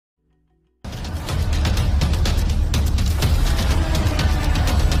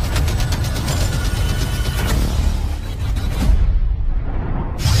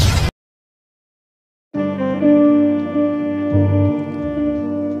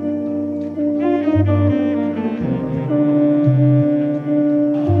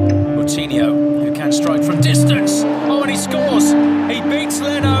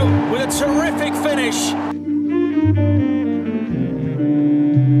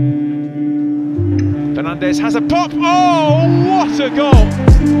Fernandes has a pop. Oh, what a goal!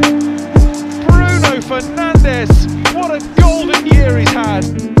 Bruno Fernandes, what a golden year he's had.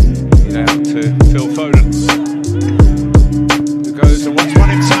 Down to Phil Foden, who goes and wants one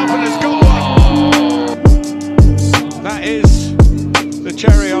himself and has got one. That is the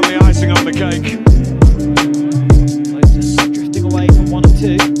cherry on the icing on the cake. Drifting away from 1 and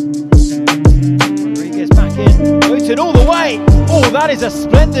 2. Rodriguez back in, booted all the way. Oh, that is a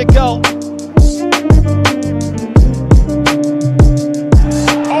splendid goal.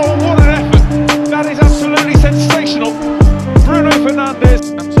 Oh, what an effort! That is absolutely sensational. Bruno Fernandes.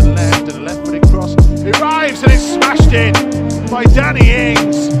 To the left, and a left-footed cross. It arrives and it's smashed in by Danny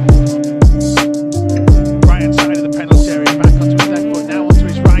Ings. Right hand side of the penalty area, back onto his left foot, now onto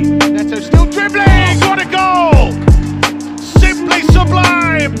his right. Neto still dribbling. What a goal! Simply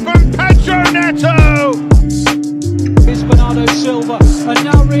sublime from Pedro Neto. Here's Bernardo Silva, and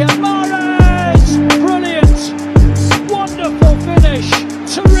now Riyad Mahrez! Brilliant! Wonderful finish!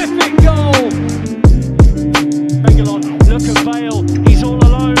 Terrific goal!